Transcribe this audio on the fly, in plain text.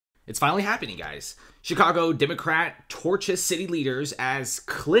It's finally happening, guys. Chicago Democrat torches city leaders as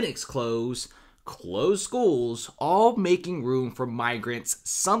clinics close schools, all making room for migrants,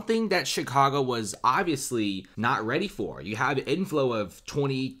 something that Chicago was obviously not ready for. You have an inflow of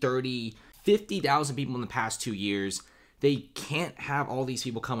 20, 30, 50,000 people in the past 2 years. They can't have all these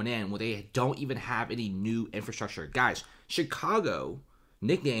people coming in when they don't even have any new infrastructure. Guys, Chicago,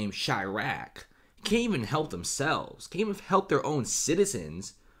 nicknamed Chirac, can't even help themselves, can't even help their own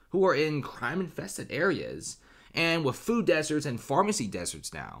citizens who are in crime-infested areas. And with food deserts and pharmacy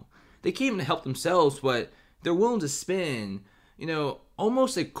deserts now, they can't even help themselves, but they're willing to spend,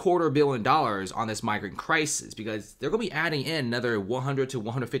 almost $250 million on this migrant crisis because they're going to be adding in another 100 to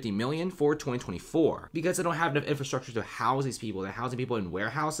 150 million for 2024 because they don't have enough infrastructure to house these people. They're housing people in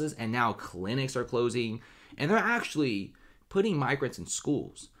warehouses, and now clinics are closing, and they're actually putting migrants in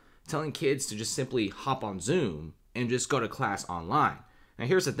schools, telling kids to just simply hop on Zoom and just go to class online. Now,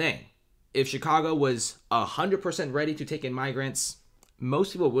 here's the thing. If Chicago was 100% ready to take in migrants,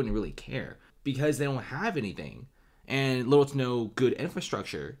 most people wouldn't really care because they don't have anything and little to no good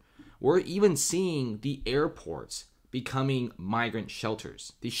infrastructure. We're even seeing the airports becoming migrant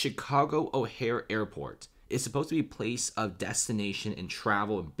shelters. The Chicago O'Hare Airport is supposed to be a place of destination and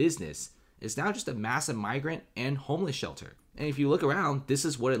travel and business. It's now just a massive migrant and homeless shelter. And if you look around, this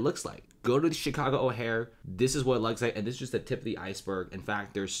is what it looks like. Go to the Chicago O'Hare, this is what it looks like, and this is just the tip of the iceberg. In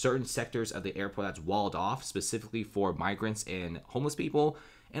fact, there's certain sectors of the airport that's walled off specifically for migrants and homeless people,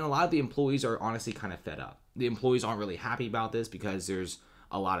 and a lot of the employees are honestly kind of fed up. The employees aren't really happy about this because there's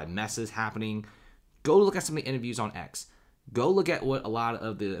a lot of messes happening. Go look at some of the interviews on X. Go look at what a lot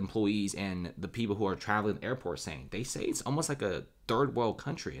of the employees and the people who are traveling the airport are saying. They say it's almost like a third world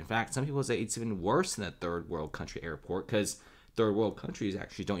country. In fact, some people say it's even worse than a third world country airport because third world countries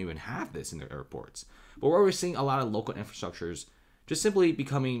actually don't even have this in their airports. But where we're seeing a lot of local infrastructures just simply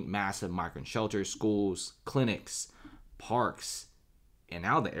becoming massive migrant shelters, schools, clinics, parks, and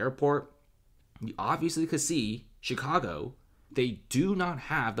now the airport. You obviously could see Chicago, they do not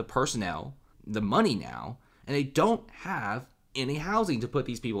have the personnel, the money now, and they don't have any housing to put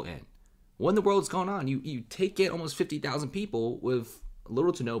these people in. What in the world's going on? You take in almost 50,000 people with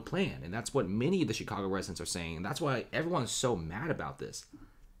little to no plan, and that's what many of the Chicago residents are saying, and that's why everyone's so mad about this.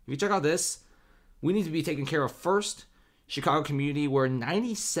 If you check out this, we need to be taken care of first. Chicago community where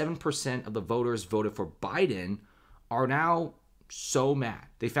 97% of the voters voted for Biden are now so mad.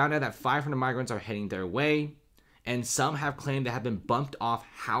 They found out that 500 migrants are heading their way, and some have claimed they have been bumped off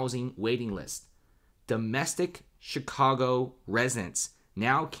housing waiting lists. Domestic Chicago residents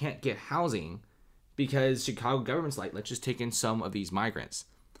now can't get housing because Chicago government's like, let's just take in some of these migrants.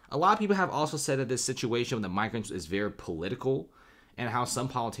 A lot of people have also said that this situation with the migrants is very political and how some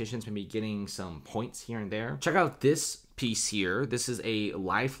politicians may be getting some points here and there. Check out this piece here. This is a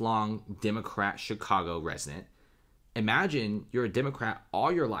lifelong Democrat Chicago resident. Imagine you're a Democrat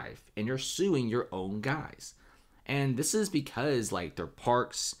all your life and you're suing your own guys. And this is because their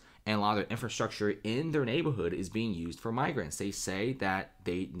parks and a lot of their infrastructure in their neighborhood is being used for migrants. They say that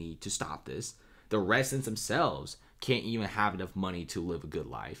they need to stop this. The residents themselves can't even have enough money to live a good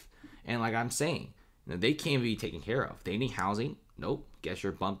life. And like I'm saying, they can't be taken care of. They need housing. Nope. Guess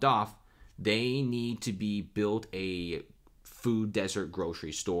you're bumped off. They need to be built a food desert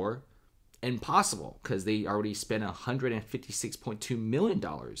grocery store. Impossible because they already spent $156.2 million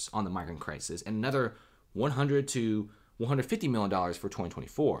on the migrant crisis and another $100 to $150 million for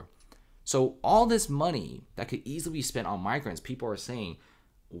 2024. So all this money that could easily be spent on migrants, people are saying,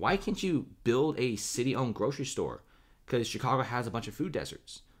 why can't you build a city-owned grocery store? Because Chicago has a bunch of food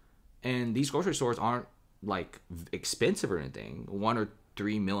deserts. And these grocery stores aren't expensive or anything. $1 or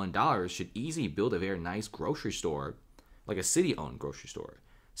 $3 million should easily build a very nice grocery store, like a city-owned grocery store.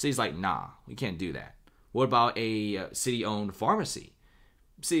 City's like, nah, we can't do that. What about a city-owned pharmacy?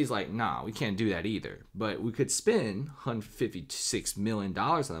 City's like, nah, we can't do that either. But we could spend $156 million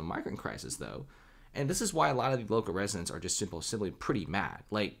on the migrant crisis, though. And this is why a lot of the local residents are just simply pretty mad.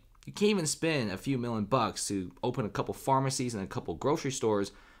 You can't even spend a few $1,000,000 to open a couple pharmacies and a couple grocery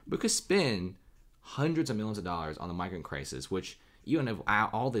stores, but could spend hundreds of millions of dollars on the migrant crisis, which even if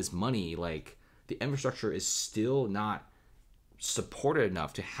all this money, the infrastructure is still not supported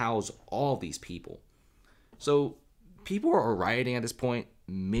enough to house all these people. So people are rioting at this point.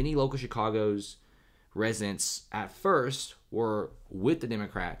 Many local Chicago's residents at first were with the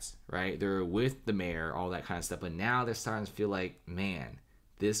Democrats, right? They're with the mayor, all that kind of stuff. But now they're starting to feel like, man,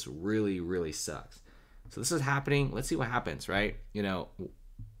 this really, really sucks. So this is happening. Let's see what happens, right?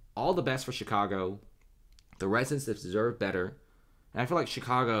 All the best for Chicago. The residents deserve better. And I feel like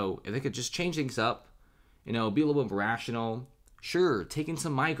Chicago, if they could just change things up, be a little bit more rational, Sure, take in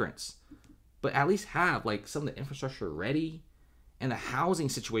some migrants, but at least have like some of the infrastructure ready and the housing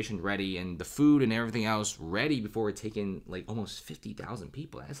situation ready and the food and everything else ready before we take in like almost 50,000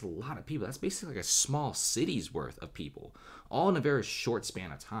 people. That's a lot of people. That's basically like a small city's worth of people, all in a very short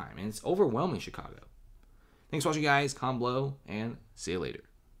span of time. And it's overwhelming Chicago. Thanks for watching, guys. Comment below and see you later.